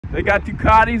They got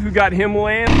Ducatis, we got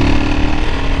Himalayan.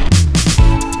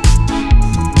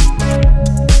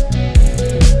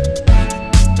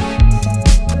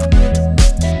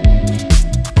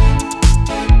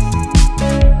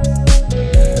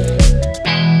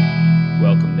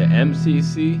 Welcome to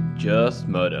MCC Just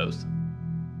Motos.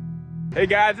 Hey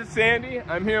guys, it's Sandy.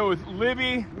 I'm here with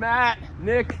Libby, Matt,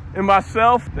 Nick, and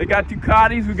myself. They got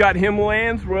Ducatis, we got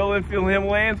Himalayans, Royal Enfield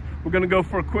Himalayans. We're gonna go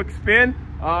for a quick spin.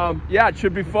 Yeah, it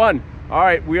should be fun. All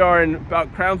right, we are in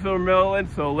about Crownsville, Maryland,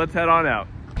 so let's head on out.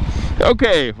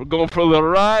 Okay, we're going for a little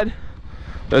ride.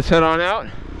 Let's head on out.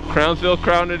 Crownsville,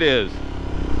 Crown it is.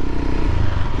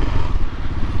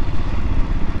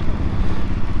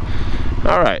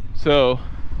 All right, so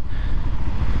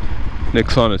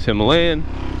Nick's on his Himalayan.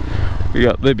 We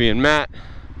got Libby and Matt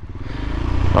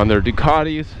on their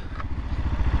Ducatis.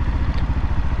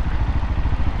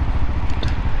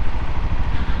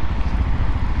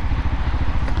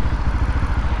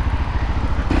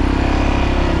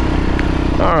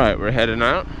 All right, we're heading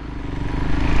out.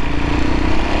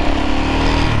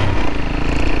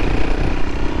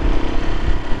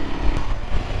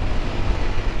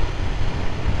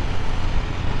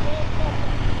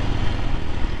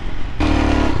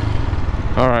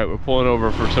 All right, we're pulling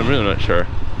over for some reason, I'm not sure.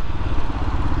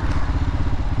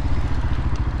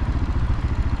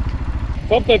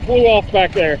 Something flew off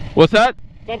back there. What's that?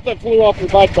 Something flew off your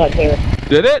bike back there.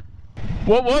 Did it?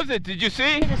 What was it? Did you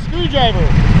see? Like a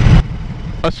screwdriver.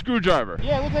 A screwdriver?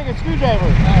 Yeah, it looked like a screwdriver.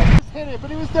 I just hit it, but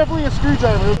it was definitely a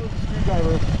screwdriver. It was a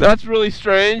screwdriver. That's really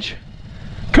strange,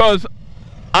 because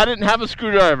I didn't have a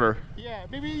screwdriver. Yeah,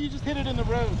 maybe you just hit it in the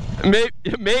road.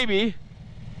 Maybe.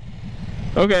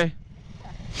 Okay.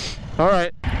 All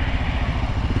right.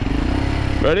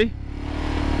 Ready?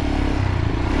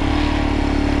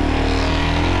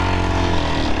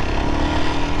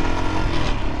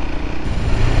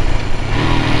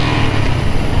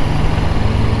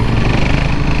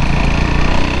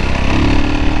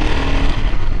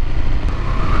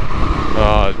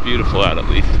 Oh, it's beautiful out at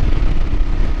least.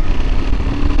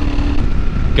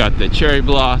 Got the cherry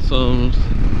blossoms.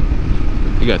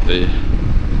 You got the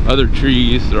other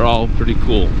trees. They're all pretty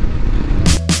cool.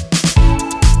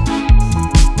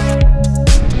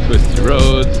 Twisty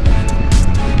roads.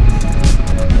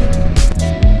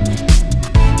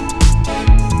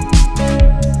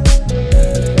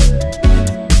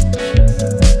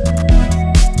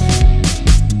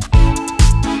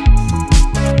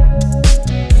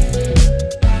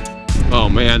 Oh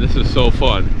man, this is so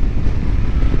fun.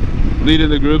 Leading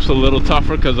the group's a little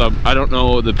tougher because I don't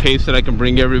know the pace that I can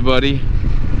bring everybody.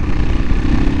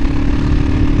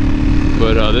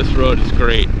 But this road is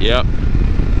great, yep.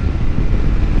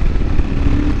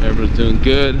 Everyone's doing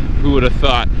good. Who would have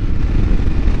thought?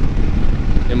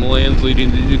 Himalayans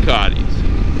leading the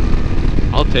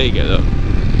Ducatis. I'll take it though.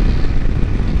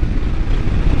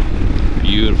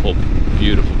 Beautiful,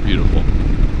 beautiful, beautiful.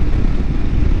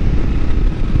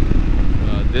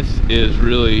 This is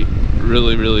really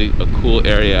a cool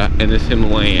area, and this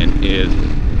Himalayan is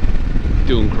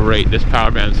doing great. This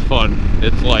power band's fun.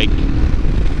 It's like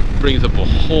brings up a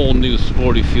whole new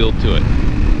sporty feel to it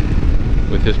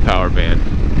with this power band.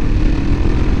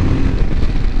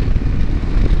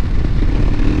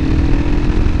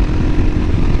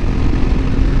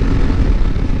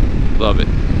 Love it.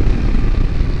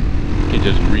 You can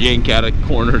just yank out of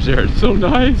corners there. It's so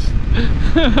nice.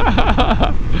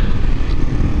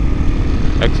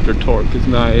 Extra torque is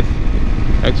nice.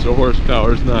 Extra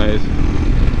horsepower is nice.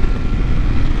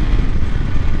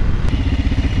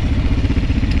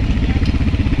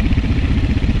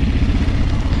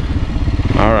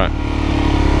 All right.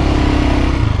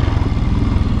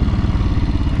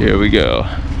 Here we go.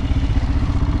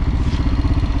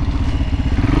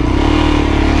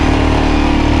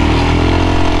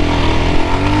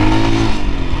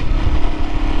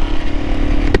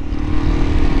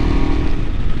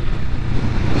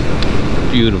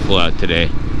 Beautiful out today.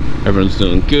 Everyone's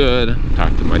doing good.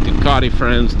 Talked to my Ducati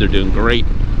friends. They're doing great.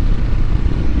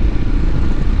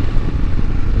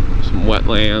 Some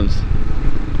wetlands.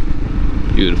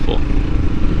 Beautiful.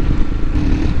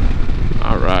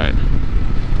 All right.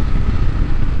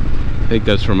 I think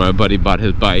that's where my buddy bought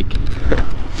his bike.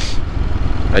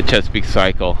 At Chesapeake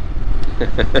Cycle.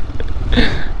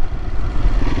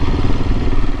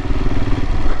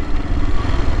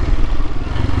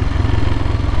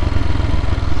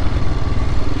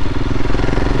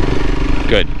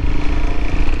 Good.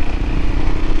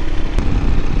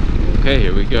 Okay,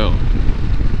 here we go.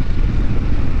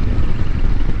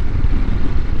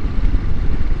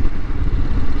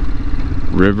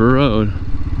 River Road.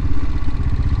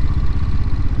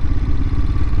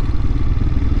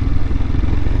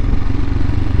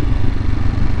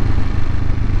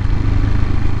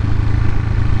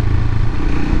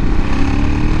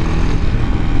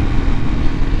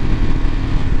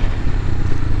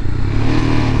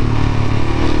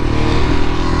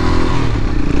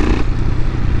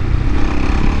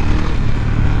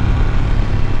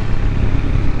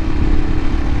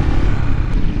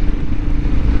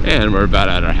 we're about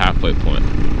at our halfway point.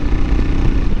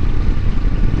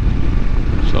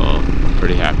 So I'm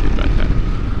pretty happy about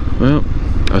that. Well,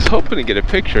 I was hoping to get a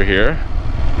picture here.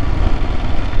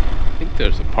 I think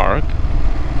there's a park.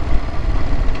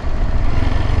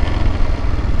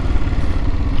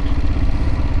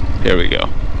 Here we go.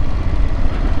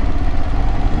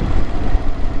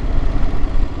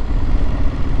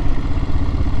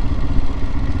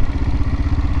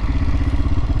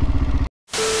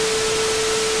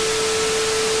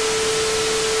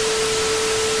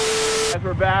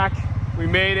 We're back. We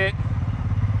made it.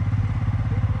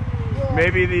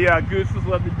 Maybe the gooses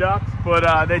led the ducks,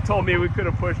 but they told me we could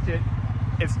have pushed it.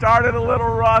 It started a little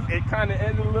rough. It kind of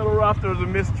ended a little rough. There was a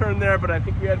misturn there, but I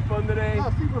think we had fun today.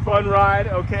 Yeah, super fun ride.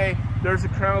 Okay, there's the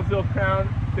Crownsville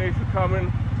Crown. Thanks for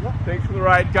coming. Yep. Thanks for the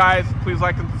ride, guys. Please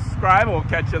like and subscribe, and we'll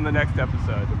catch you in the next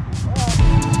episode.